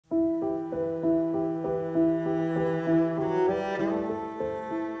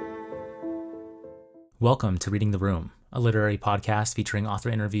Welcome to Reading the Room, a literary podcast featuring author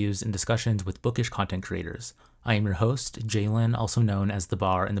interviews and discussions with bookish content creators. I am your host, Jalen, also known as The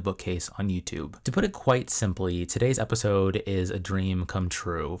Bar in the Bookcase on YouTube. To put it quite simply, today's episode is a dream come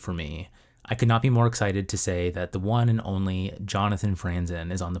true for me. I could not be more excited to say that the one and only Jonathan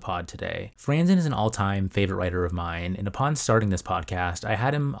Franzen is on the pod today. Franzen is an all-time favorite writer of mine, and upon starting this podcast, I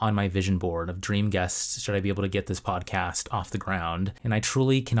had him on my vision board of dream guests should I be able to get this podcast off the ground, and I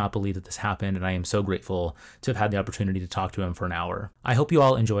truly cannot believe that this happened, and I am so grateful to have had the opportunity to talk to him for an hour. I hope you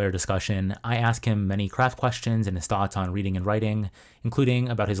all enjoy our discussion. I ask him many craft questions and his thoughts on reading and writing, including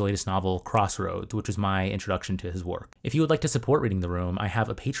about his latest novel, Crossroads, which was my introduction to his work. If you would like to support Reading the Room, I have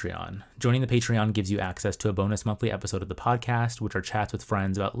a Patreon. Joining the Patreon gives you access to a bonus monthly episode of the podcast, which are chats with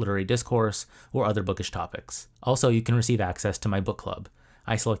friends about literary discourse or other bookish topics. Also, you can receive access to my book club.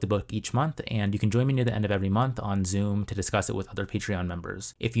 I select a book each month, and you can join me near the end of every month on Zoom to discuss it with other Patreon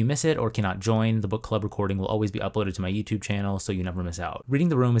members. If you miss it or cannot join, the book club recording will always be uploaded to my YouTube channel, so you never miss out. Reading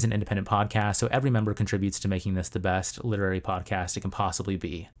the Room is an independent podcast, so every member contributes to making this the best literary podcast it can possibly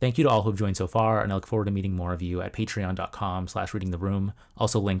be. Thank you to all who have joined so far, and I look forward to meeting more of you at patreon.com/readingtheroom,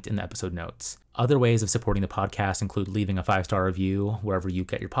 also linked in the episode notes. Other ways of supporting the podcast include leaving a 5-star review wherever you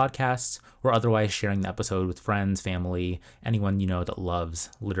get your podcasts, or otherwise sharing the episode with friends, family, anyone you know that loves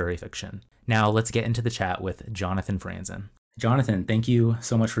literary fiction. Now let's get into the chat with Jonathan Franzen. Jonathan, thank you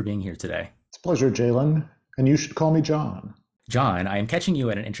so much for being here today. It's a pleasure, Jalen, and you should call me John. John, I am catching you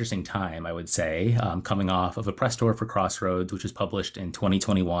at an interesting time, I would say, coming off of a press tour for Crossroads, which was published in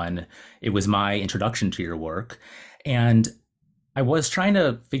 2021. It was my introduction to your work, and I was trying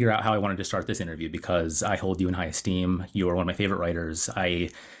to figure out how I wanted to start this interview because I hold you in high esteem. You are one of my favorite writers.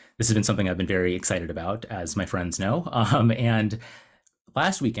 This has been something I've been very excited about, as my friends know. And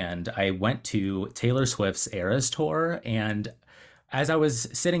last weekend, I went to Taylor Swift's Eras tour. And as I was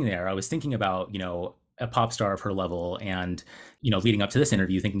sitting there, I was thinking about, a pop star of her level and, leading up to this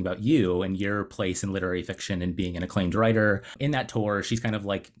interview, thinking about you and your place in literary fiction and being an acclaimed writer. In that tour, she's kind of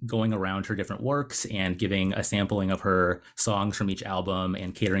like going around her different works and giving a sampling of her songs from each album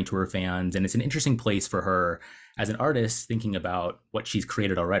and catering to her fans. And it's an interesting place for her as an artist thinking about what she's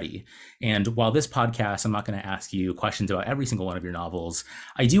created already. And while this podcast, I'm not going to ask you questions about every single one of your novels,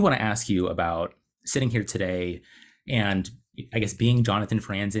 I do want to ask you about sitting here today and I guess being Jonathan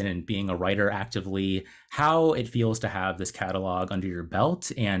Franzen and being a writer actively, how it feels to have this catalog under your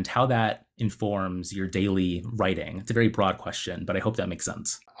belt and how that informs your daily writing. It's a very broad question, but I hope that makes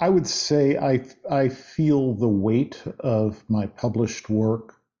sense. I would say I feel the weight of my published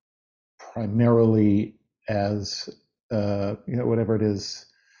work primarily as, whatever it is,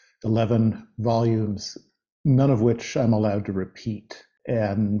 11 volumes, none of which I'm allowed to repeat.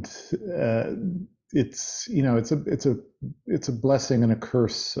 And it's a blessing and a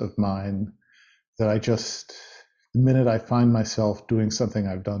curse of mine that the minute I find myself doing something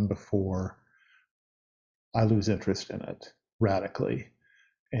I've done before, I lose interest in it radically.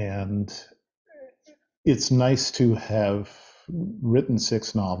 And it's nice to have written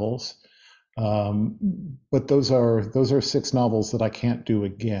 6 novels, but those are 6 novels that I can't do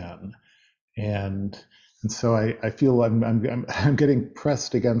again. And so I feel I'm getting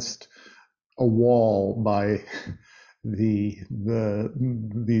pressed against a wall by the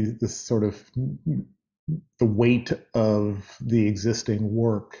sort of the weight of the existing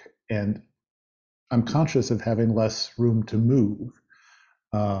work, and I'm conscious of having less room to move.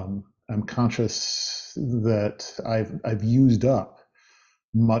 I'm conscious that I've used up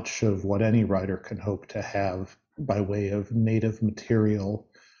much of what any writer can hope to have by way of native material,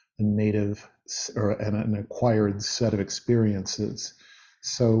 and an acquired set of experiences.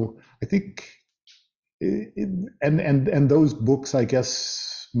 So I think, and those books, I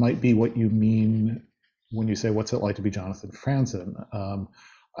guess, might be what you mean when you say, what's it like to be Jonathan Franzen?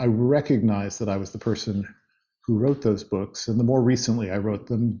 I recognize that I was the person who wrote those books, and the more recently I wrote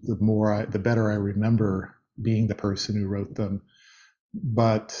them, the better I remember being the person who wrote them.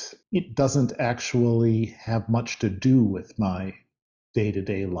 But it doesn't actually have much to do with my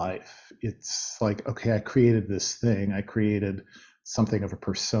day-to-day life. It's like, okay, I created this thing. I created something of a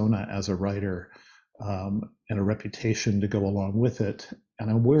persona as a writer, and a reputation to go along with it. And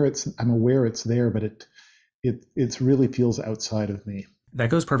I'm aware it's there, but it really feels outside of me.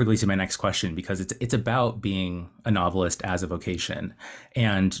 That goes perfectly to my next question, because it's about being a novelist as a vocation,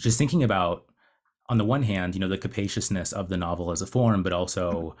 and just thinking about, on the one hand, the capaciousness of the novel as a form, but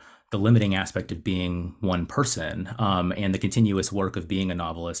also the limiting aspect of being one person, and the continuous work of being a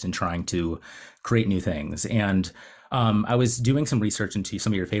novelist and trying to create new things. And I was doing some research into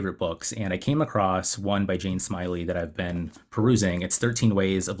some of your favorite books, and I came across one by Jane Smiley that I've been perusing. It's 13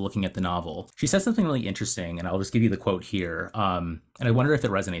 Ways of Looking at the Novel. She says something really interesting, and I'll just give you the quote here. And I wonder if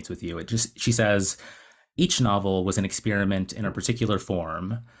it resonates with you. She says, each novel was an experiment in a particular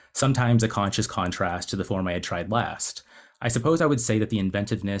form, sometimes a conscious contrast to the form I had tried last. I suppose I would say that the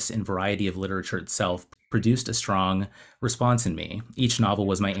inventiveness and variety of literature itself produced a strong response in me. Each novel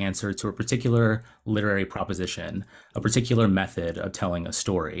was my answer to a particular literary proposition, a particular method of telling a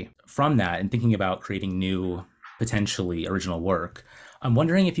story. From that, and thinking about creating new, potentially original work, I'm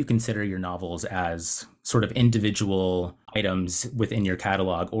wondering if you consider your novels as sort of individual items within your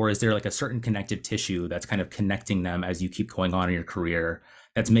catalog, or is there like a certain connective tissue that's kind of connecting them as you keep going on in your career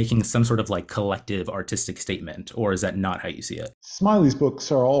that's making some sort of like collective artistic statement, or is that not how you see it? Smiley's books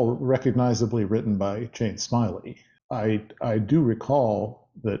are all recognizably written by Jane Smiley. I do recall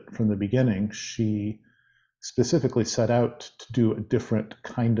that from the beginning she specifically set out to do a different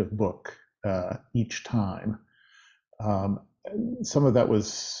kind of book each time. Um, some of that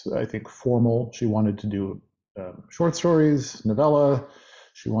was, I think, formal. She wanted to do short stories, novella.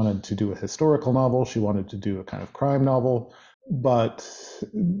 She wanted to do a historical novel. She wanted to do a kind of crime novel. But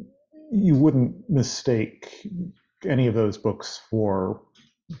you wouldn't mistake any of those books for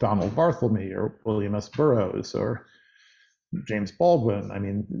Donald Barthelme or William S. Burroughs or James Baldwin. I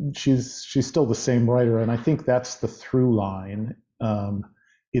mean, she's still the same writer, and I think that's the through line.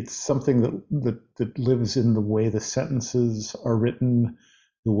 It's something that lives in the way the sentences are written,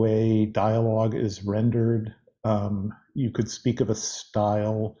 the way dialogue is rendered. You could speak of a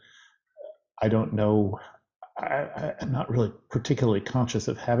style. I don't know. I'm not really particularly conscious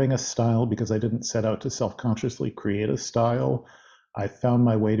of having a style because I didn't set out to self-consciously create a style. I found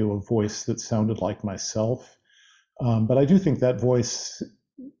my way to a voice that sounded like myself. But I do think that voice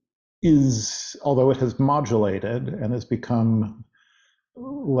is, although it has modulated and has become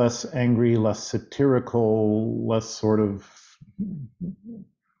less angry, less satirical, less sort of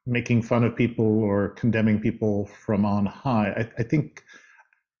making fun of people or condemning people from on high, I think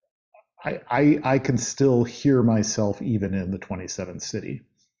I can still hear myself even in the 27th City.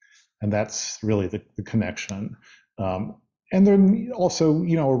 And that's really the connection. And then also,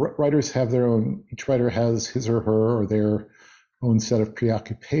 writers have their own, each writer has his or her or their own set of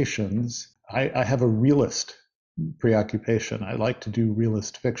preoccupations. I have a realist preoccupation. I like to do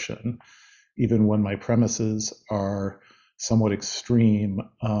realist fiction, even when my premises are somewhat extreme.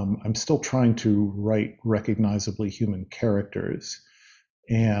 I'm still trying to write recognizably human characters.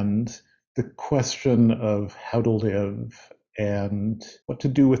 And the question of how to live and what to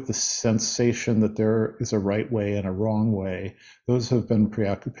do with the sensation that there is a right way and a wrong way, those have been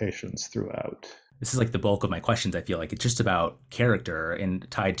preoccupations throughout. This is like the bulk of my questions. I feel like it's just about character and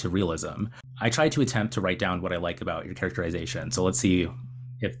tied to realism. I try to attempt to write down what I like about your characterization. So let's see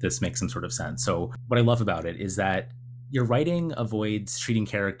if this makes some sort of sense. So, what I love about it is that your writing avoids treating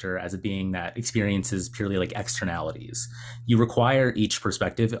character as a being that experiences purely like externalities. You require each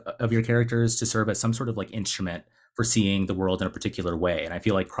perspective of your characters to serve as some sort of like instrument for seeing the world in a particular way. And I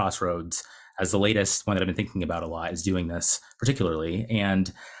feel like Crossroads, as the latest one that I've been thinking about a lot, is doing this particularly.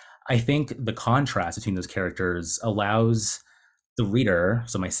 And I think the contrast between those characters allows the reader,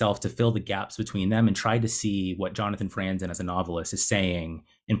 so myself, to fill the gaps between them and try to see what Jonathan Franzen as a novelist is saying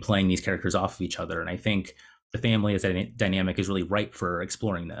in playing these characters off of each other. And I think the family as a dynamic is really ripe for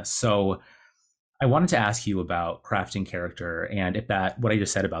exploring this. So I wanted to ask you about crafting character and if that, what I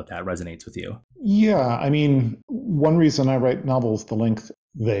just said about that resonates with you. Yeah, I mean, one reason I write novels the length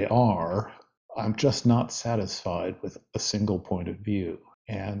they are, I'm just not satisfied with a single point of view.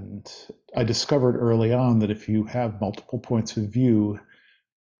 And I discovered early on that if you have multiple points of view,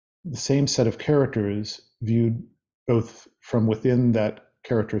 the same set of characters viewed both from within that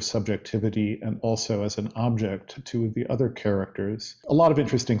character's subjectivity and also as an object to the other characters, a lot of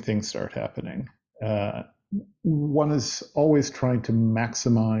interesting things start happening. Uh, One is always trying to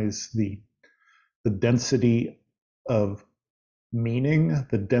maximize the density of meaning,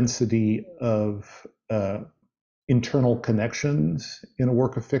 the density of internal connections in a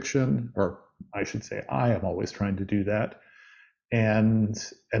work of fiction, or I should say, I am always trying to do that, and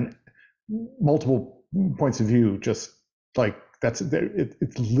multiple points of view. Just like it's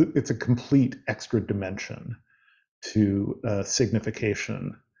a complete extra dimension to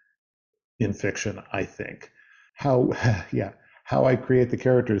signification in fiction. I think how yeah how I create the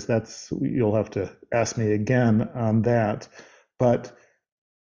characters. That's you'll have to ask me again on that, but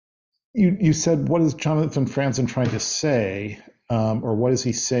you said, what is Jonathan Franzen trying to say, or what is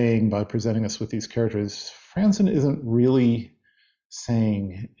he saying by presenting us with these characters? Franzen isn't really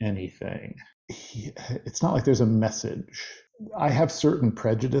saying anything. it's not like there's a message. I have certain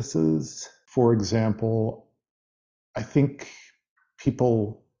prejudices. For example, I think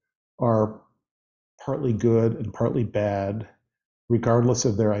people are partly good and partly bad, regardless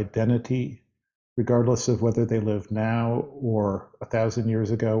of their identity, regardless of whether they live now or 1,000 years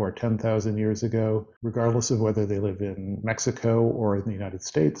ago or 10,000 years ago, regardless of whether they live in Mexico or in the United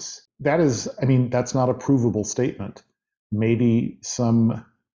States. That is, I mean, that's not a provable statement. Maybe some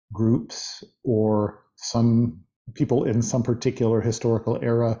groups or some people in some particular historical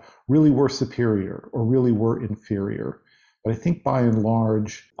era really were superior or really were inferior. But I think by and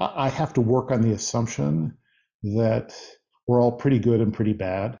large, I have to work on the assumption that we're all pretty good and pretty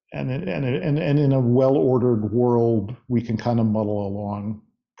bad. And in a well-ordered world, we can kind of muddle along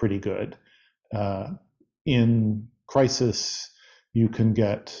pretty good. In crisis, you can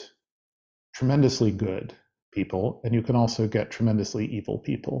get tremendously good people, and you can also get tremendously evil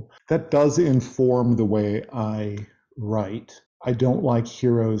people. That does inform the way I write. I don't like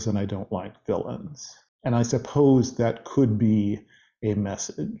heroes and I don't like villains. And I suppose that could be a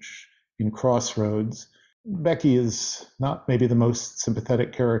message. In Crossroads, Becky is not maybe the most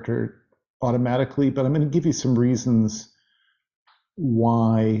sympathetic character automatically, but I'm going to give you some reasons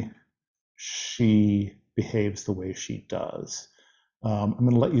why she behaves the way she does. I'm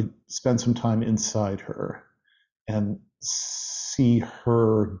going to let you spend some time inside her and see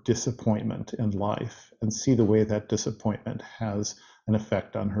her disappointment in life and see the way that disappointment has an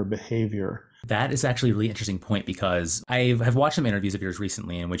effect on her behavior. That is actually a really interesting point, because I have watched some interviews of yours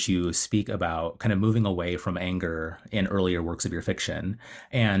recently in which you speak about kind of moving away from anger in earlier works of your fiction.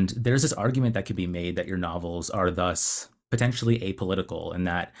 And there's this argument that could be made that your novels are thus potentially apolitical, in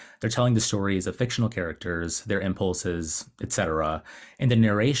that they're telling the stories of fictional characters, their impulses, etc. And the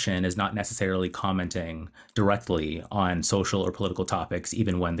narration is not necessarily commenting directly on social or political topics,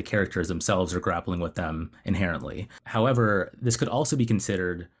 even when the characters themselves are grappling with them inherently. However, this could also be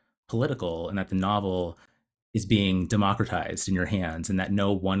considered political, and that the novel is being democratized in your hands, and that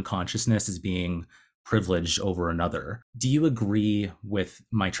no one consciousness is being privileged over another. Do you agree with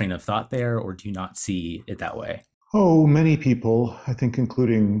my train of thought there, or do you not see it that way? Oh, many people, I think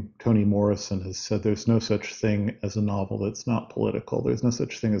including Toni Morrison, has said there's no such thing as a novel that's not political. There's no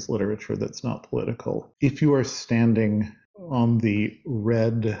such thing as literature that's not political. If you are standing on the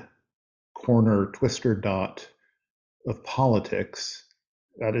red corner twister dot of politics,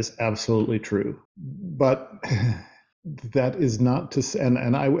 that is absolutely true. But that is not to say,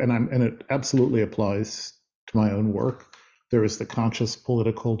 and it absolutely applies to my own work. There is the conscious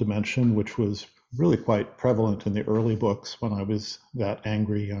political dimension, which was really quite prevalent in the early books when I was that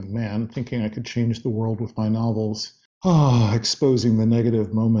angry young man, thinking I could change the world with my novels. Exposing the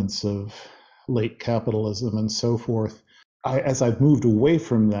negative moments of late capitalism and so forth. As I've moved away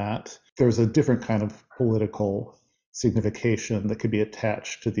from that, there's a different kind of political signification that could be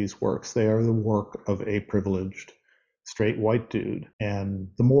attached to these works. They are the work of a privileged straight white dude. And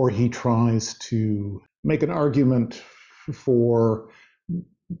the more he tries to make an argument for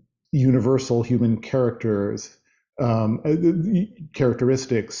universal human characteristics, and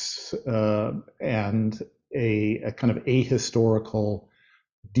a kind of ahistorical,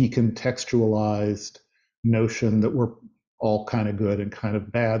 decontextualized notion that we're all kind of good and kind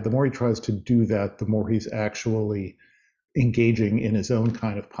of bad, the more he tries to do that, the more he's actually engaging in his own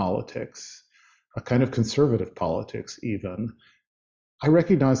kind of politics, a kind of conservative politics even. I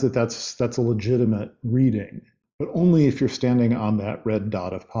recognize that that's a legitimate reading, but only if you're standing on that red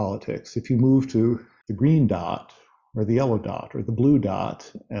dot of politics. If you move to the green dot or the yellow dot or the blue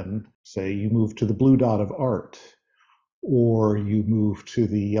dot, and say you move to the blue dot of art, or you move to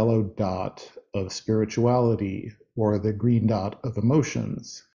the yellow dot of spirituality or the green dot of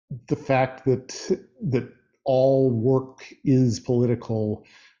emotions, the fact that all work is political,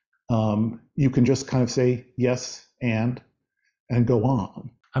 you can just kind of say yes and go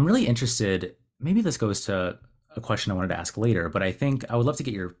on. I'm really interested. Maybe this goes to a question I wanted to ask later, but I think I would love to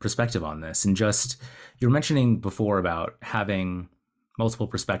get your perspective on this. And just, you were mentioning before about having multiple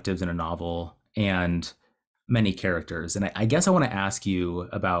perspectives in a novel and many characters. And I guess I want to ask you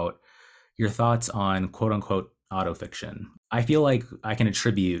about your thoughts on quote unquote autofiction. I feel like I can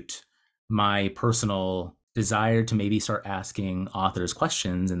attribute my personal desire to maybe start asking authors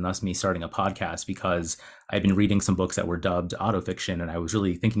questions, and thus me starting a podcast, because I've been reading some books that were dubbed autofiction, and I was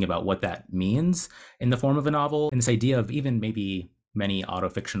really thinking about what that means in the form of a novel, and this idea of even maybe many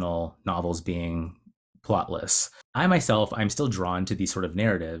autofictional novels being plotless. I myself, I'm still drawn to these sort of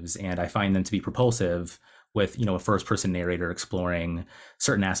narratives, and I find them to be propulsive, with, a first person narrator exploring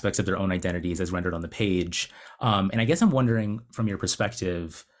certain aspects of their own identities as rendered on the page. And I guess I'm wondering, from your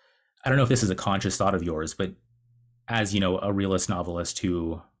perspective, I don't know if this is a conscious thought of yours, but as a realist novelist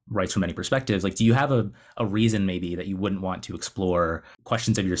who writes from many perspectives, like, do you have a reason maybe that you wouldn't want to explore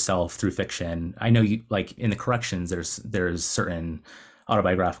questions of yourself through fiction? I know you like in the corrections, there's certain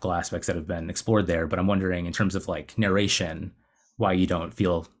autobiographical aspects that have been explored there, but I'm wondering in terms of like narration, why you don't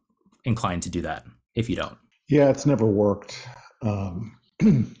feel inclined to do that if you don't. Yeah, it's never worked. Um,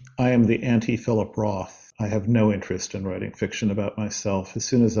 I am the anti Philip Roth. I have no interest in writing fiction about myself. As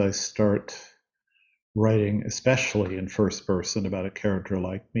soon as I start writing, especially in first person about a character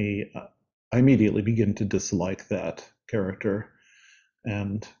like me, I immediately begin to dislike that character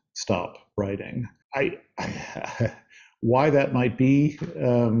and stop writing. Why that might be,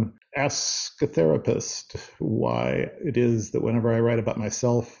 ask a therapist why it is that whenever I write about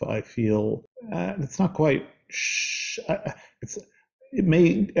myself, I feel it's not quite. It's it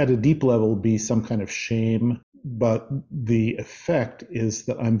may at a deep level be some kind of shame, but the effect is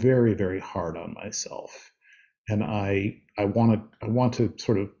that I'm very, very hard on myself, and I want to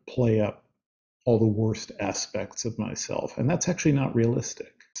sort of play up all the worst aspects of myself, and that's actually not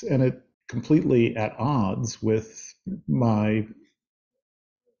realistic, and it completely at odds with my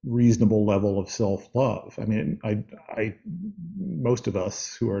reasonable level of self-love. I mean, I most of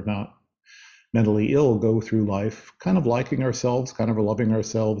us who are not mentally ill go through life kind of liking ourselves, kind of loving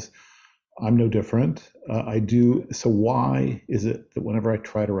ourselves. I'm no different. I do. So why is it that whenever I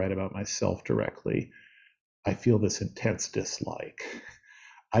try to write about myself directly, I feel this intense dislike?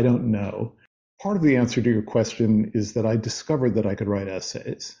 I don't know. Part of the answer to your question is that I discovered that I could write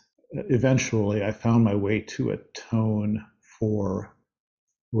essays. Eventually, I found my way to a tone for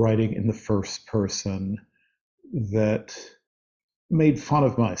writing in the first person that made fun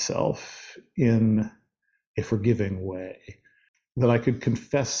of myself in a forgiving way. That I could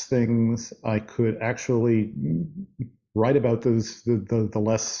confess things, I could actually write about the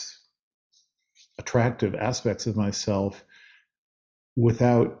less attractive aspects of myself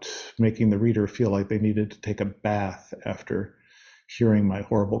without making the reader feel like they needed to take a bath after hearing my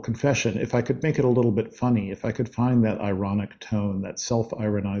horrible confession. If I could make it a little bit funny, if I could find that ironic tone, that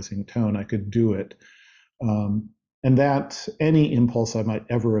self-ironizing tone, I could do it. Um, and that any impulse I might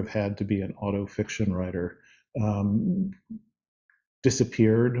ever have had to be an auto fiction writer um,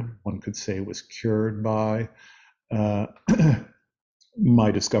 disappeared, one could say was cured by uh,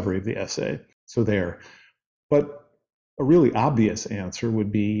 my discovery of the essay. So there. But a really obvious answer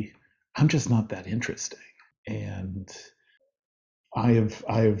would be I'm just not that interesting. And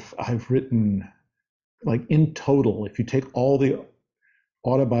I've written, like, in total, if you take all the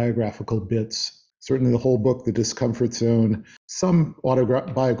autobiographical bits, certainly the whole book, The Discomfort Zone, some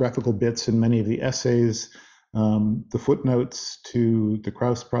autobiographical bits in many of the essays, the footnotes to the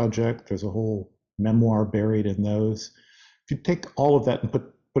Krauss Project, there's a whole memoir buried in those. If you take all of that and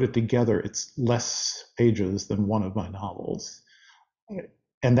put it together, it's less pages than one of my novels.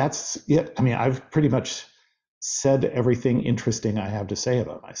 And that's it. I mean, I've pretty much said everything interesting I have to say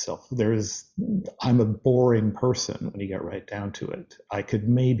about myself. I'm a boring person when you get right down to it. I could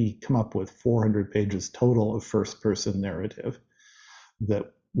maybe come up with 400 pages total of first person narrative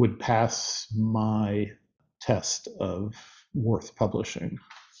that would pass my test of worth publishing.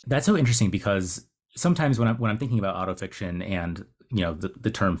 That's so interesting because sometimes when I'm thinking about autofiction and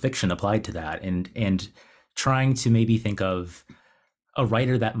the term fiction applied to that and trying to maybe think of a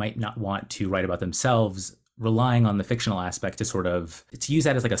writer that might not want to write about themselves, relying on the fictional aspect to sort of to use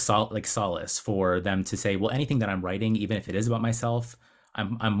that as like like solace for them to say, well, anything that I'm writing, even if it is about myself,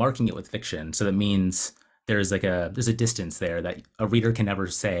 I'm marking it with fiction. So that means there's a distance there that a reader can never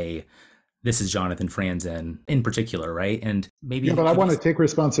say this is Jonathan Franzen in particular, right? And Yeah, maybe but I could you. want to take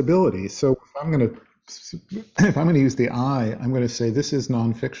responsibility. So if I'm going to use the I'm going to say this is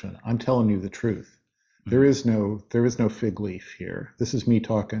nonfiction. I'm telling you the truth. Mhm. There is no fig leaf here. This is me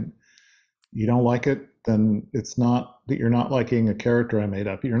talking. You don't like it, then it's not that you're not liking a character I made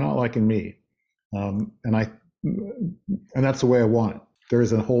up. You're not liking me, um, and I and that's the way I want it. There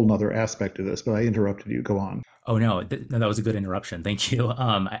is a whole nother aspect to this, but I interrupted you. Go on. Oh no, no, that was a good interruption. Thank you.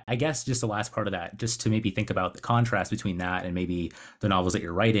 I guess just the last part of that, just to maybe think about the contrast between that and maybe the novels that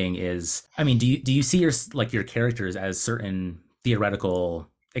you're writing is, I mean, do you see your characters as certain theoretical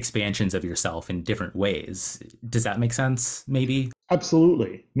expansions of yourself in different ways? Does that make sense? Maybe.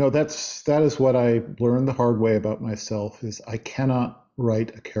 Absolutely. No, that is what I learned the hard way about myself is I cannot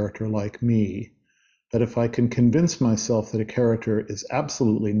write a character like me. That if I can convince myself that a character is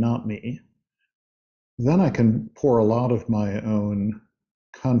absolutely not me, then I can pour a lot of my own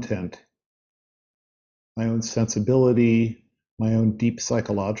content, my own sensibility, my own deep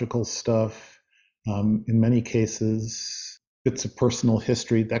psychological stuff. In many cases, bits of personal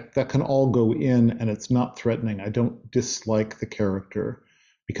history that can all go in, and it's not threatening. I don't dislike the character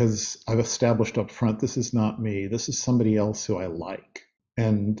because I've established up front, this is not me. This is somebody else who I like.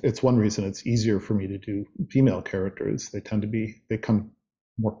 And it's one reason it's easier for me to do female characters. They come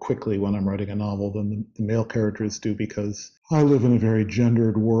more quickly when I'm writing a novel than the male characters do, because I live in a very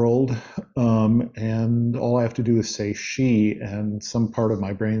gendered world, and all I have to do is say she, and some part of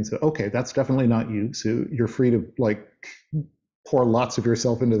my brain says, okay, that's definitely not you. So you're free to like pour lots of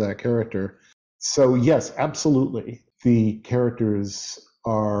yourself into that character. So yes, absolutely. The characters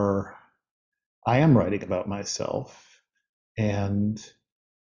are, I am writing about myself, and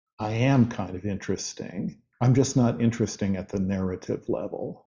I am kind of interesting. I'm just not interesting at the narrative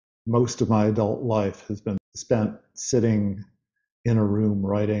level. Most of my adult life has been spent sitting in a room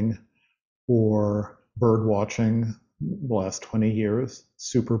writing, or bird watching the last 20 years,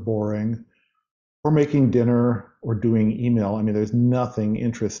 super boring, or making dinner or doing email. I mean, there's nothing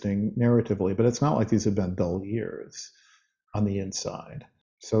interesting narratively, but it's not like these have been dull years on the inside.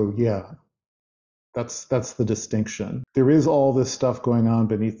 So yeah, that's the distinction. There is all this stuff going on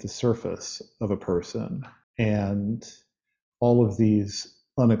beneath the surface of a person, and all of these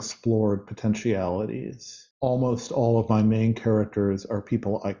unexplored potentialities. Almost all of my main characters are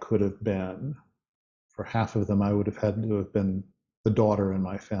people I could have been. For half of them, I would have had to have been the daughter in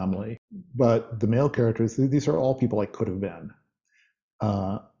my family. But the male characters, these are all people I could have been,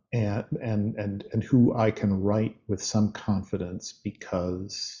 uh, and who I can write with some confidence,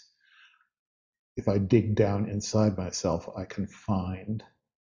 because if I dig down inside myself, I can find,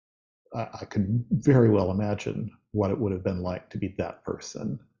 I can very well imagine what it would have been like to be that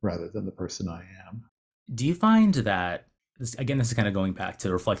person rather than the person I am. Do you find that, again, this is kind of going back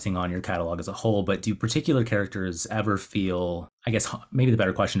to reflecting on your catalog as a whole, but do particular characters ever feel, I guess maybe the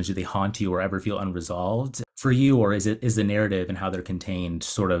better question is, do they haunt you or ever feel unresolved for you? Or is the narrative and how they're contained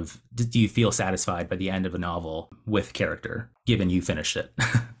sort of, do you feel satisfied by the end of a novel with character, given you finished it?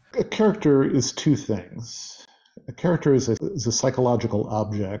 A character is two things. A character is a psychological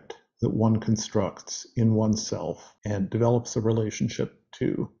object that one constructs in oneself and develops a relationship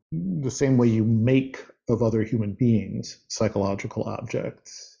to. The same way you make of other human beings psychological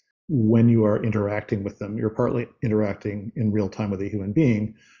objects. When you are interacting with them, you're partly interacting in real time with a human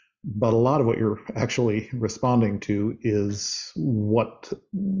being, but a lot of what you're actually responding to is what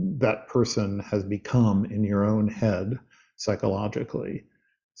that person has become in your own head psychologically.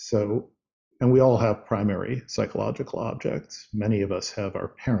 So, and we all have primary psychological objects. Many of us have our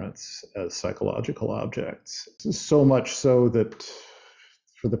parents as psychological objects. So much so that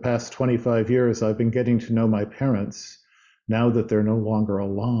for the past 25 years, I've been getting to know my parents. Now that they're no longer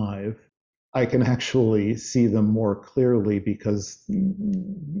alive, I can actually see them more clearly because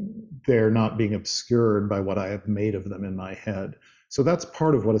they're not being obscured by what I have made of them in my head. So that's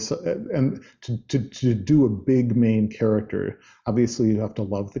part of what is, and to do a big main character, obviously you have to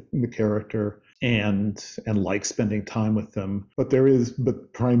love the character and like spending time with them.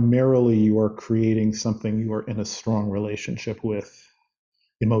 But primarily you are creating something you are in a strong relationship with,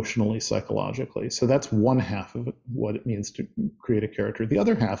 emotionally, psychologically. So that's one half of what it means to create a character. The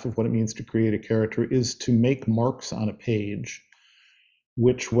other half of what it means to create a character is to make marks on a page,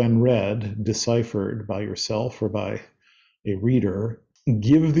 which, when read, deciphered by yourself or by a reader,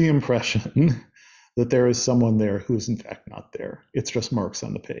 give the impression that there is someone there who is in fact not there. It's just marks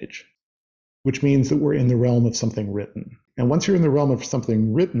on the page, which means that we're in the realm of something written. And once you're in the realm of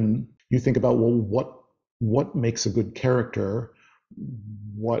something written, you think about, well, what makes a good character?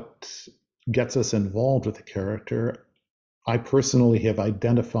 What gets us involved with the character? I personally have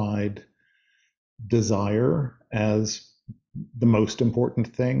identified desire as the most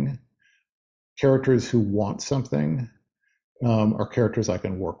important thing. Characters who want something are characters I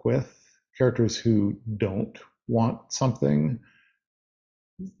can work with. Characters who don't want something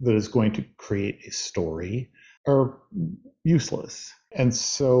that is going to create a story are useless. And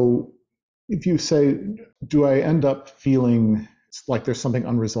so if you say, do I end up feeling like there's something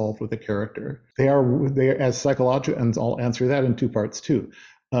unresolved with the character? They are as psychological, and I'll answer that in two parts too.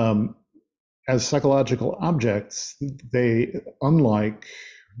 As psychological objects, they, unlike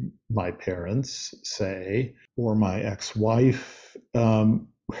my parents, say, or my ex-wife,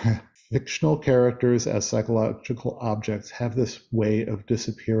 fictional characters as psychological objects have this way of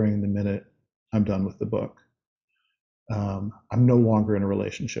disappearing the minute I'm done with the book. I'm no longer in a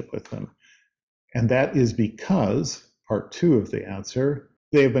relationship with them. And that is because, part two of the answer,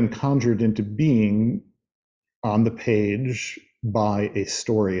 they have been conjured into being on the page by a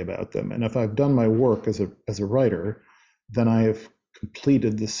story about them. And if I've done my work as a writer, then I have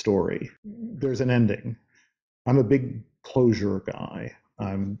completed the story. There's an ending. I'm a big closure guy.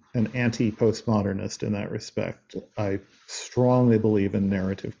 I'm an anti-postmodernist in that respect. I strongly believe in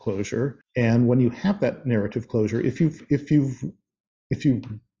narrative closure. And when you have that narrative closure, if you've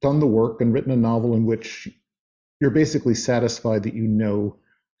done the work and written a novel in which you're basically satisfied that you know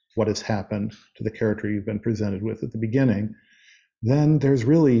what has happened to the character you've been presented with at the beginning, then there's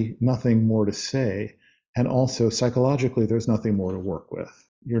really nothing more to say. And also psychologically, there's nothing more to work with.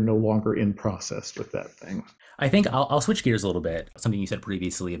 You're no longer in process with that thing. I think I'll switch gears a little bit. Something you said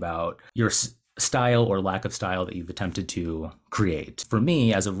previously about your style or lack of style that you've attempted to create. For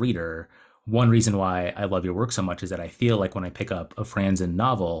me, as a reader, one reason why I love your work so much is that I feel like when I pick up a Franzen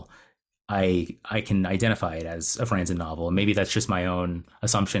novel, I can identify it as a Franzen novel. And maybe that's just my own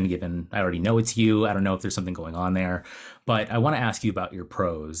assumption, given I already know it's you. I don't know if there's something going on there. But I want to ask you about your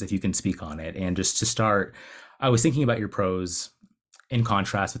prose, if you can speak on it. And just to start, I was thinking about your prose in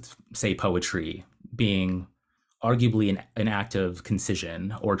contrast with, say, poetry being arguably an act of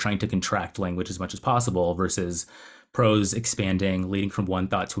concision or trying to contract language as much as possible versus prose expanding, leading from one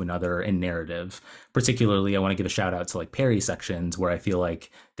thought to another in narrative. Particularly, I want to give a shout out to like Perry sections where I feel like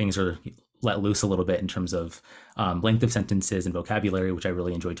things are let loose a little bit in terms of length of sentences and vocabulary, which I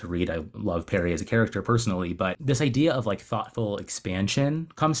really enjoyed to read. I love Perry as a character personally, but this idea of like thoughtful expansion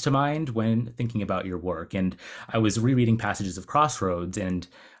comes to mind when thinking about your work. And I was rereading passages of Crossroads and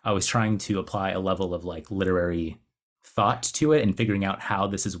I was trying to apply a level of like literary thought to it and figuring out how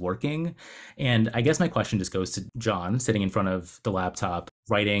this is working. And I guess my question just goes to John sitting in front of the laptop,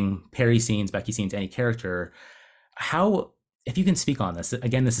 writing Perry scenes, Becky scenes, any character. How, if you can speak on this,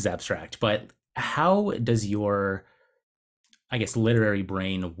 again, this is abstract, but how does your, I guess, literary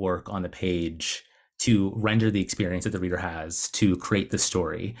brain work on the page to render the experience that the reader has to create the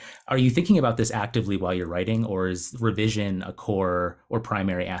story? Are you thinking about this actively while you're writing, or is revision a core or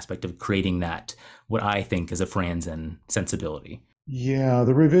primary aspect of creating that, what I think is a Franzen sensibility? Yeah,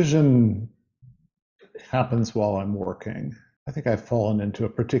 the revision happens while I'm working. I think I've fallen into a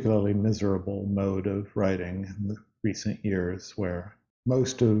particularly miserable mode of writing in the recent years where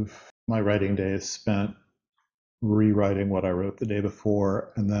most of my writing day is spent rewriting what I wrote the day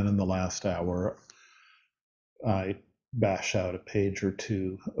before, and then in the last hour, I bash out a page or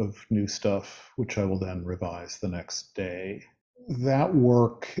two of new stuff, which I will then revise the next day. That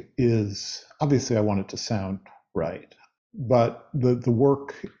work is obviously I want it to sound right, but the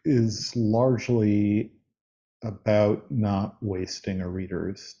work is largely about not wasting a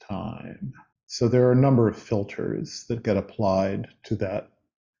reader's time. So there are a number of filters that get applied to that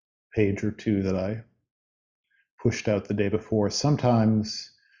page or two that I pushed out the day before.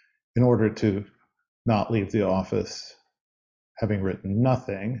 Sometimes, in order to not leave the office having written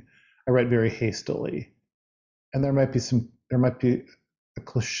nothing, I write very hastily. And there might be a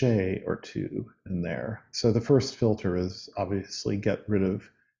cliche or two in there. So the first filter is obviously get rid of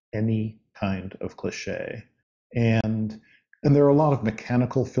any kind of cliche. And there are a lot of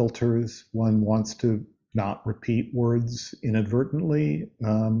mechanical filters. One wants to not repeat words inadvertently.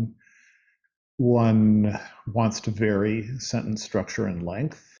 One wants to vary sentence structure and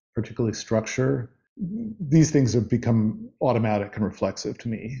length, particularly structure. These things have become automatic and reflexive to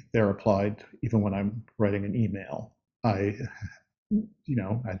me. They're applied even when I'm writing an email. I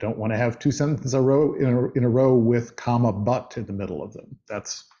don't want to have two sentences in a row with comma but in the middle of them.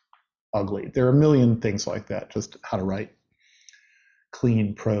 That's ugly. There are a million things like that, just how to write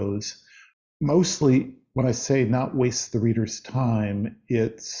clean prose. Mostly when I say not waste the reader's time,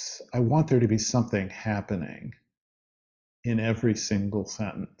 I want there to be something happening in every single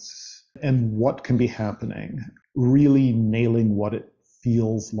sentence. And what can be happening? Really nailing what it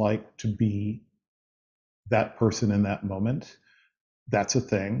feels like to be that person in that moment. That's a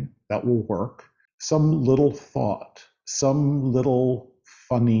thing that will work. Some little thought, some little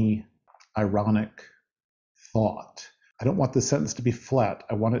funny, ironic thought. I don't want the sentence to be flat.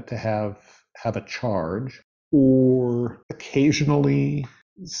 I want it to have a charge, or occasionally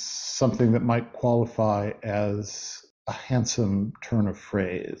something that might qualify as a handsome turn of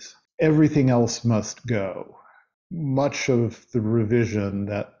phrase. Everything else must go. Much of the revision,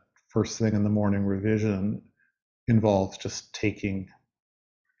 that first thing in the morning revision, involves just taking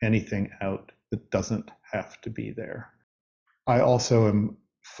anything out that doesn't have to be there. I also am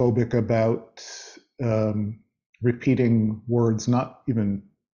phobic about repeating words, not even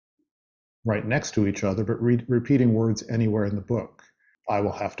right next to each other, but repeating words anywhere in the book. I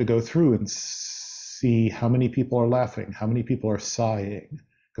will have to go through and see how many people are laughing, how many people are sighing,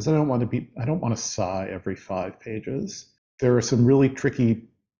 because I don't want to sigh every 5 pages. There are some really tricky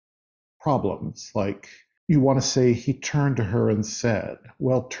problems, like you want to say he turned to her and said.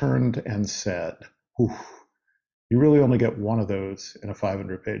 Well, turned and said. Oof. You really only get one of those in a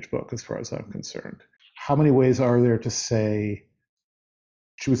 500-page book, as far as I'm concerned. How many ways are there to say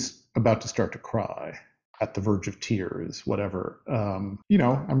she was about to start to cry, at the verge of tears, whatever? I'm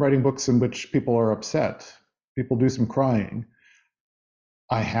writing books in which people are upset. People do some crying.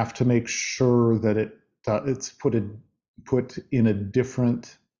 I have to make sure that it's put in a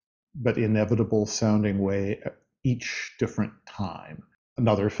different but inevitable sounding way each different time.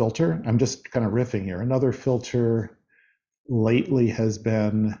 Another filter, I'm just kind of riffing here. Another filter lately has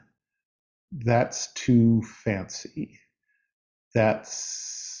been, that's too fancy.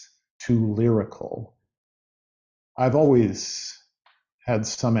 That's too lyrical. I've always had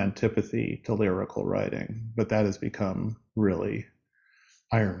some antipathy to lyrical writing, but that has become really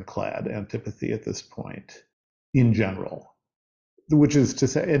ironclad antipathy at this point in general, which is to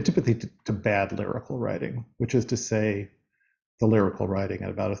say, antipathy to bad lyrical writing, which is to say, the lyrical writing in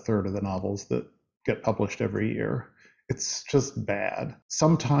about a third of the novels that get published every year. It's just bad.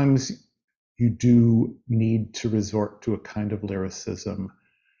 Sometimes you do need to resort to a kind of lyricism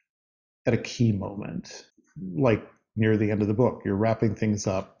at a key moment, like near the end of the book. You're wrapping things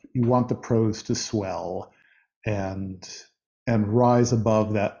up. You want the prose to swell and rise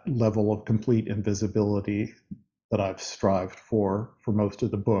above that level of complete invisibility that I've strived for most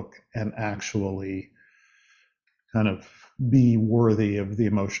of the book, and actually kind of be worthy of the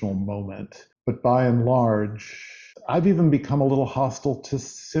emotional moment. But by and large, I've even become a little hostile to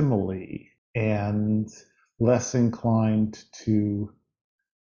simile and less inclined to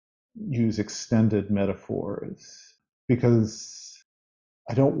use extended metaphors, because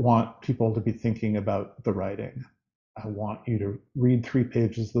I don't want people to be thinking about the writing. I want you to read 3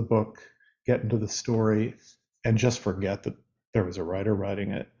 pages of the book, get into the story, and just forget that there was a writer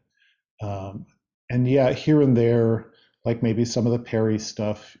writing it. And yeah, here and there, like maybe some of the Perry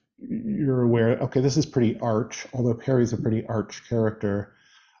stuff, you're aware, okay, this is pretty arch, although Perry's a pretty arch character.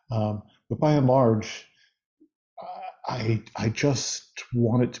 But by and large, I just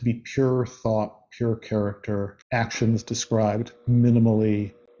want it to be pure thought, pure character, actions described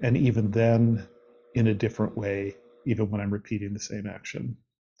minimally, and even then in a different way, even when I'm repeating the same action.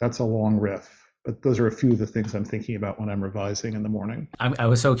 That's a long riff, but those are a few of the things I'm thinking about when I'm revising in the morning. I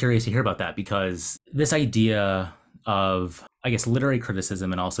was so curious to hear about that, because this idea of, I guess, literary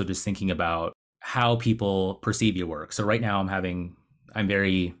criticism, and also just thinking about how people perceive your work. So right now I'm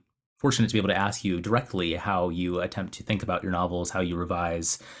very fortunate to be able to ask you directly how you attempt to think about your novels, how you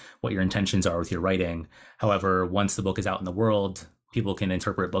revise, what your intentions are with your writing. However, once the book is out in the world, people can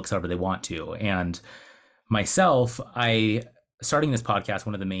interpret books however they want to. And myself, I starting this podcast,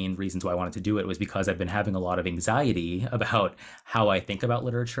 one of the main reasons why I wanted to do it was because I've been having a lot of anxiety about how I think about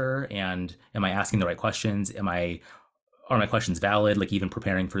literature, and am I asking the right questions? Are my questions valid? Like, even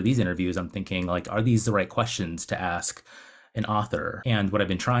preparing for these interviews, I'm thinking, like, are these the right questions to ask an author? And what I've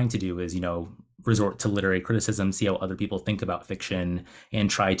been trying to do is, resort to literary criticism, see how other people think about fiction, and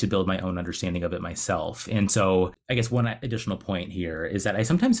try to build my own understanding of it myself. And so I guess one additional point here is that I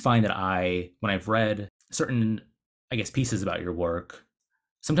sometimes find that when I've read certain, I guess, pieces about your work,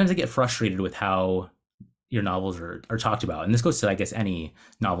 sometimes I get frustrated with how your novels are talked about. And this goes to, I guess, any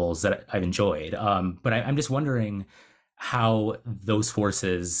novels that I've enjoyed. But I'm just wondering how those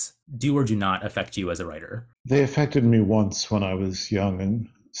forces do or do not affect you as a writer. They affected me once when I was young and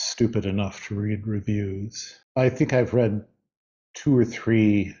stupid enough to read reviews. I think I've read 2 or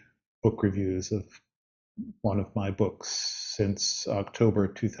 3 book reviews of one of my books since October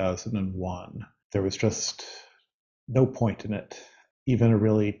 2001. There was just no point in it. Even a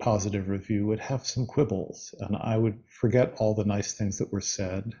really positive review would have some quibbles, and I would forget all the nice things that were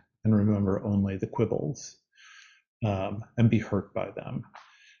said and remember only the quibbles, and be hurt by them.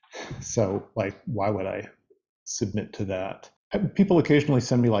 So, like, why would I submit to that? People occasionally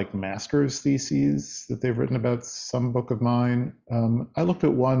send me like master's theses that they've written about some book of mine. I looked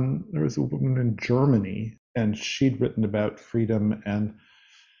at one, there was a woman in Germany, and she'd written about freedom, and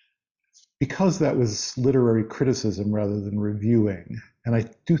because that was literary criticism rather than reviewing, and I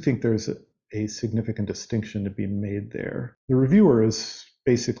do think there's a significant distinction to be made there. The reviewer is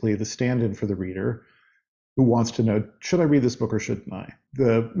basically the stand-in for the reader who wants to know, should I read this book or shouldn't I?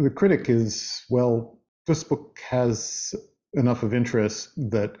 The critic is, well, this book has enough of interest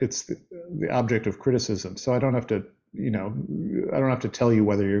that it's the object of criticism, so I don't have to tell you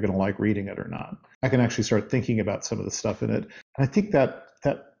whether you're going to like reading it or not. I can actually start thinking about some of the stuff in it. And I think that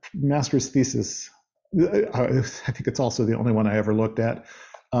master's thesis, I think it's also the only one I ever looked at.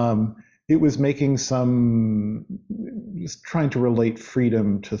 It was making just trying to relate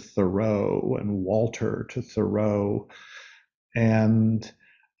freedom to Thoreau and Walter to Thoreau. And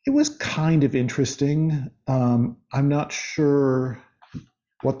It was kind of interesting. I'm not sure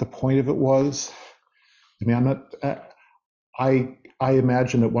what the point of it was. I mean, I'm not. I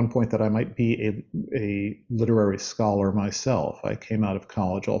imagined at one point that I might be a literary scholar myself. I came out of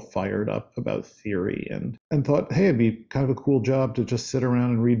college all fired up about theory and thought, hey, it'd be kind of a cool job to just sit around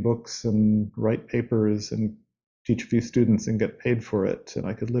and read books and write papers and teach a few students and get paid for it. And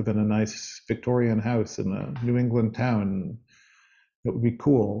I could live in a nice Victorian house in a New England town. It would be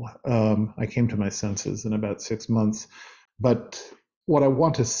cool. I came to my senses in about 6 months. But what I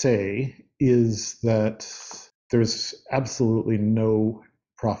want to say is that there's absolutely no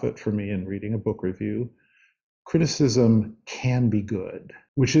profit for me in reading a book review. Criticism can be good,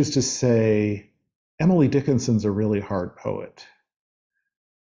 which is to say, Emily Dickinson's a really hard poet.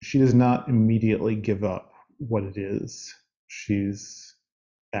 She does not immediately give up what it is she's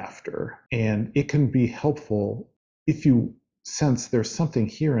after. And it can be helpful if you sense there's something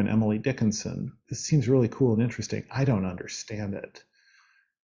here in Emily Dickinson. This seems really cool and interesting. I don't understand it.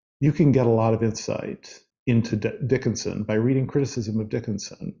 You can get a lot of insight into Dickinson by reading criticism of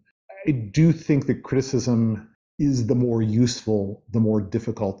Dickinson. I do think that criticism is the more useful, the more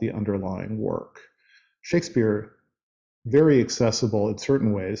difficult the underlying work. Shakespeare, very accessible in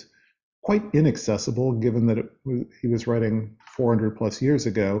certain ways, quite inaccessible given that he was writing 400 plus years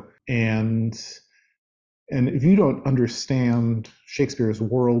ago. And if you don't understand Shakespeare's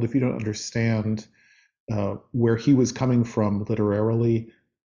world, if you don't understand where he was coming from literarily,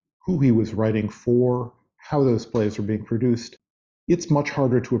 who he was writing for, how those plays were being produced, it's much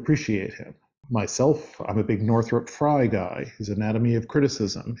harder to appreciate him. Myself, I'm a big Northrop Frye guy. His Anatomy of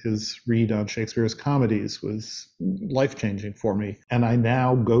Criticism, his read on Shakespeare's comedies was life-changing for me. And I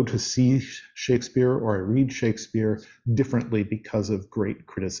now go to see Shakespeare or I read Shakespeare differently because of great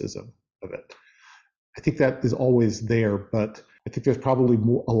criticism of it. I think that is always there, but I think there's probably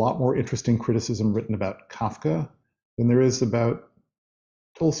a lot more interesting criticism written about Kafka than there is about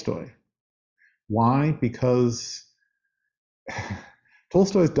Tolstoy. Why? Because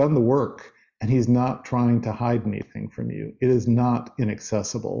Tolstoy's done the work and he's not trying to hide anything from you. It is not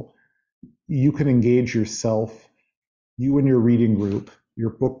inaccessible. You can engage yourself, you and your reading group,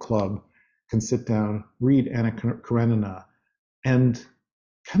 your book club can sit down, read Anna Karenina, and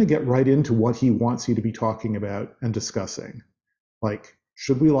kind of get right into what he wants you to be talking about and discussing. Like,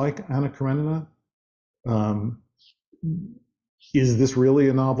 should we like Anna Karenina? Is this really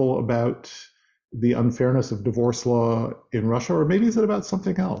a novel about the unfairness of divorce law in Russia, or maybe is it about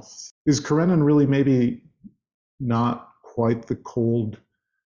something else? Is Karenin really maybe not quite the cold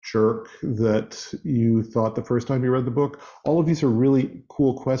jerk that you thought the first time you read the book? All of these are really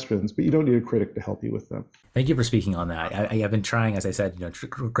cool questions, but you don't need a critic to help you with them. Thank you for speaking on that. I've been trying, as I said, to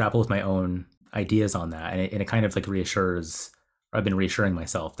grapple with my own ideas on that, and it kind of like reassures. I've been reassuring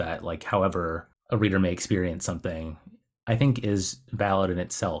myself that, like, however a reader may experience something, I think is valid in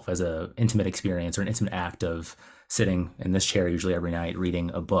itself as an intimate experience or an intimate act of sitting in this chair usually every night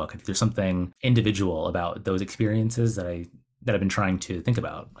reading a book. I think there's something individual about those experiences that I've been trying to think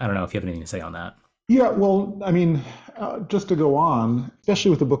about. I don't know if you have anything to say on that. Yeah, well, I mean, just to go on,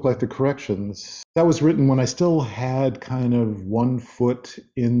 especially with a book like The Corrections, that was written when I still had kind of one foot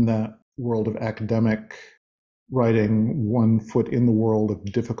in that world of academic writing, one foot in the world of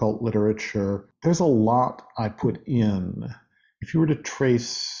difficult literature. There's a lot I put in. If you were to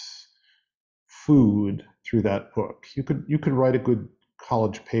trace food through that book, you could write a good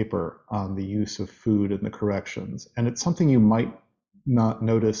college paper on the use of food in The Corrections, and it's something you might not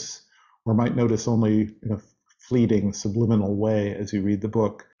notice or might notice only in a fleeting subliminal way as you read the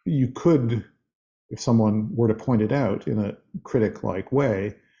book. You could, if someone were to point it out in a critic-like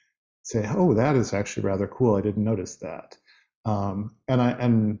way, say, "Oh, that is actually rather cool. I didn't notice that."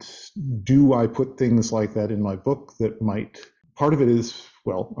 And do I put things like that in my book that might? Part of it is,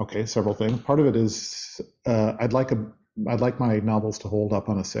 well, okay, several things. Part of it is I'd like my novels to hold up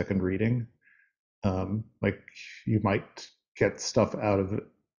on a second reading. Like you might get stuff out of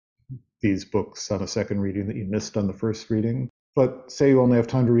these books on a second reading that you missed on the first reading. But say you only have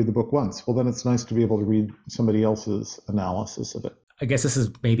time to read the book once. Well, then it's nice to be able to read somebody else's analysis of it. I guess this is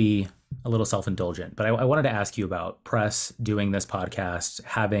maybe a little self-indulgent, but I wanted to ask you about press doing this podcast,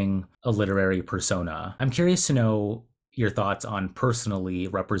 having a literary persona. I'm curious to know your thoughts on personally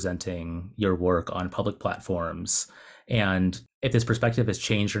representing your work on public platforms and if this perspective has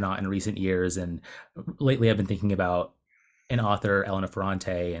changed or not in recent years. And lately I've been thinking about an author, Elena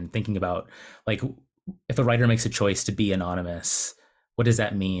Ferrante, and thinking about, like, if a writer makes a choice to be anonymous, what does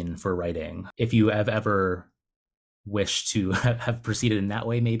that mean for writing? If you have ever wish to have proceeded in that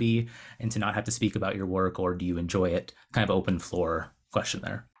way, maybe, and to not have to speak about your work, or do you enjoy it? Kind of open floor question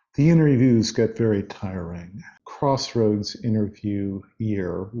there. The interviews get very tiring. Crossroads interview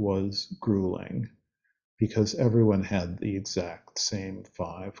year was grueling because everyone had the exact same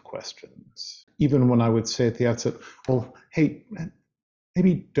 5 questions. Even when I would say at the outset, well, hey,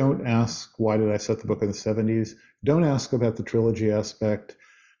 maybe don't ask why did I set the book in the 70s? Don't ask about the trilogy aspect.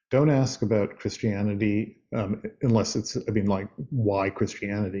 Don't ask about Christianity, unless it's, I mean, like, why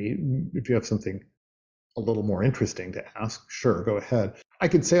Christianity? If you have something a little more interesting to ask, sure, go ahead. I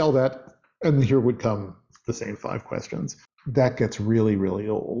could say all that, and here would come the same 5 questions. That gets really, really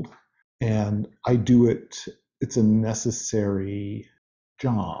old. And I do it, it's a necessary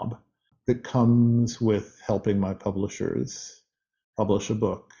job that comes with helping my publishers publish a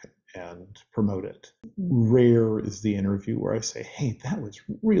book and promote it. Rare is the interview where I say, hey, that was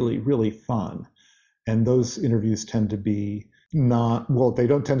really, really fun. And those interviews tend to be not, well, they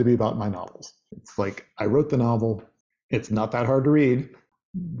don't tend to be about my novels. It's like, I wrote the novel. It's not that hard to read.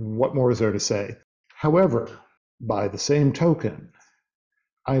 What more is there to say? However, by the same token,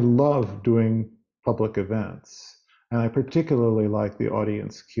 I love doing public events, and I particularly like the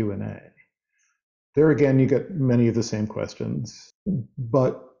audience Q&A. There again, you get many of the same questions,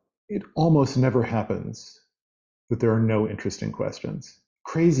 but it almost never happens that there are no interesting questions.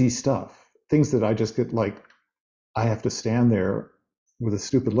 Crazy stuff, things that I just get like, I have to stand there with a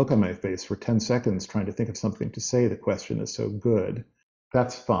stupid look on my face for 10 seconds trying to think of something to say. The question is so good.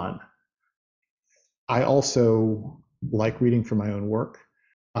 That's fun. I also like reading for my own work.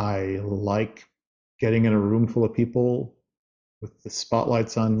 I like getting in a room full of people with the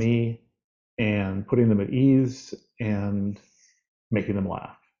spotlights on me and putting them at ease and making them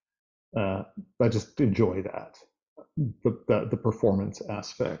laugh. I just enjoy that, the performance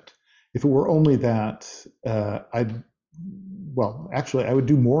aspect. If it were only that, actually, I would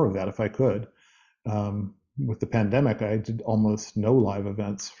do more of that if I could. With the pandemic, I did almost no live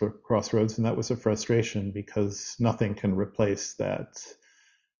events for Crossroads, and that was a frustration because nothing can replace that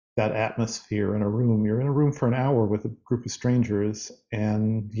atmosphere in a room. You're in a room for an hour with a group of strangers,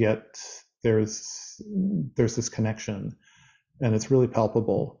 and yet there's this connection, and it's really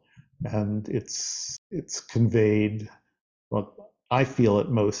palpable, and it's conveyed. Well, I feel it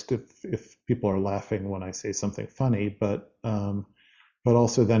most if people are laughing when I say something funny, but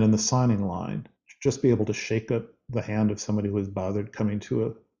also then in the signing line, just be able to shake up the hand of somebody who is bothered coming to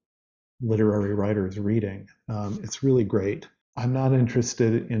a literary writer's reading. It's really great. I'm not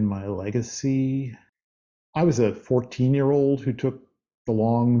interested in my legacy. I was a 14-year-old who took the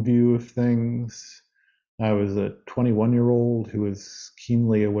long view of things. I was a 21-year-old who was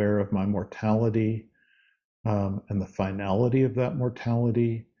keenly aware of my mortality, and the finality of that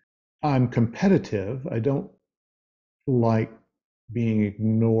mortality. I'm competitive. I don't like being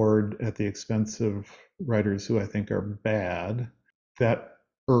ignored at the expense of writers who I think are bad. That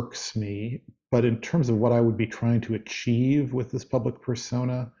irks me. But in terms of what I would be trying to achieve with this public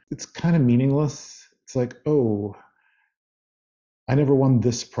persona, it's kind of meaningless. It's like, oh, I never won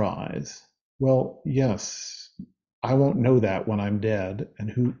this prize. Well, yes, I won't know that when I'm dead, and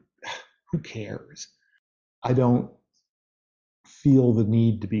who cares? I don't feel the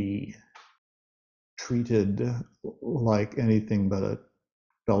need to be treated like anything but a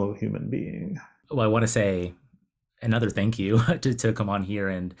fellow human being. Well, I want to say another thank you to come on here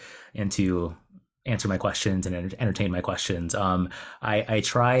and to answer my questions and entertain my questions. I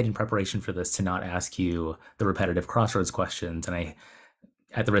tried in preparation for this to not ask you the repetitive Crossroads questions, and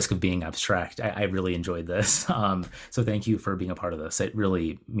at the risk of being abstract, I really enjoyed this. So thank you for being a part of this. It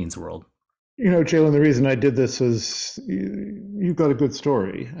really means the world. Jalen, the reason I did this is you've got a good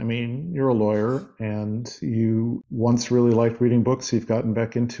story. I mean, you're a lawyer and you once really liked reading books. You've gotten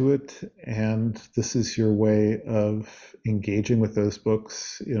back into it. And this is your way of engaging with those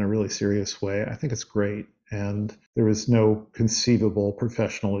books in a really serious way. I think it's great. And there is no conceivable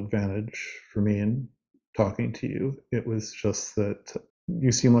professional advantage for me in talking to you. It was just that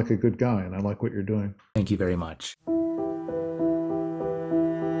you seem like a good guy and I like what you're doing. Thank you very much.